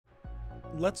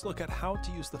let's look at how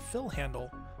to use the fill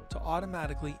handle to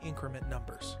automatically increment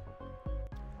numbers.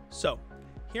 So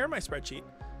here in my spreadsheet,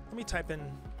 let me type in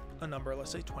a number,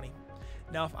 let's say 20.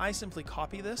 Now if I simply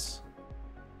copy this,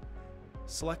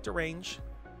 select a range,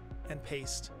 and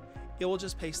paste, it will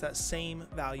just paste that same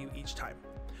value each time,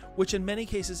 which in many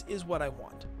cases is what I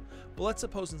want. But let's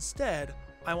suppose instead,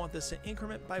 I want this to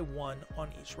increment by 1 on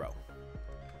each row.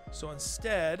 So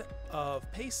instead of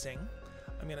pasting,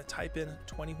 I'm going to type in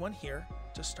 21 here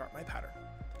to start my pattern.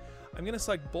 I'm going to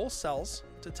select both cells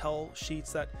to tell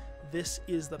Sheets that this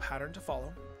is the pattern to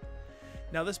follow.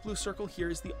 Now this blue circle here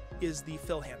is the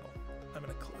fill handle. I'm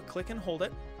going to click and hold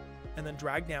it and then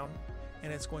drag down,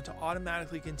 and it's going to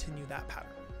automatically continue that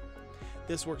pattern.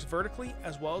 This works vertically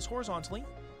as well as horizontally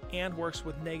and works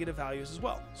with negative values as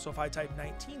well. So if I type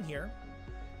 19 here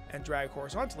and drag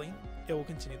horizontally, it will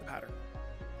continue the pattern.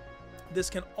 This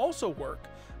can also work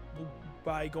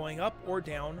by going up or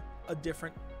down a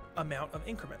different amount of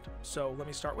increment. So let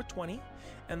me start with 20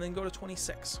 and then go to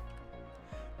 26.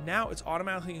 Now it's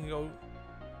automatically going to go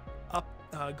up,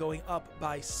 going up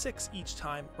by 6 each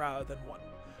time rather than 1.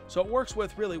 So it works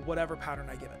with really whatever pattern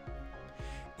I give it.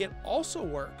 It also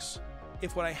works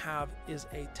if what I have is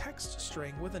a text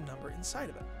string with a number inside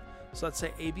of it. So let's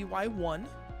say ABY1.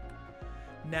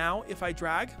 Now if I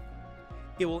drag,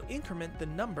 it will increment the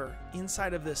number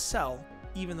inside of this cell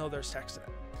even though there's text in it.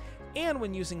 And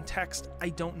when using text, I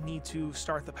don't need to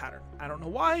start the pattern. I don't know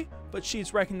why, but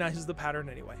Sheets recognizes the pattern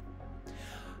anyway.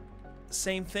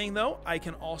 Same thing though, I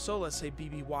can also, let's say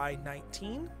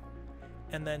BBY19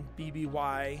 and then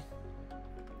BBY18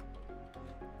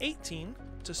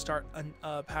 to start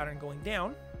a pattern going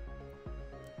down.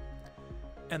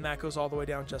 And that goes all the way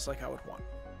down just like I would want.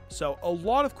 So a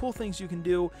lot of cool things you can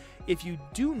do. If you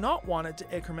do not want it to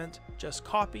increment, just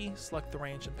copy, select the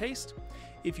range and paste.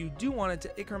 If you do want it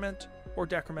to increment or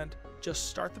decrement, just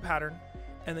start the pattern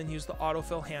and then use the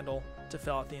autofill handle to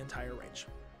fill out the entire range.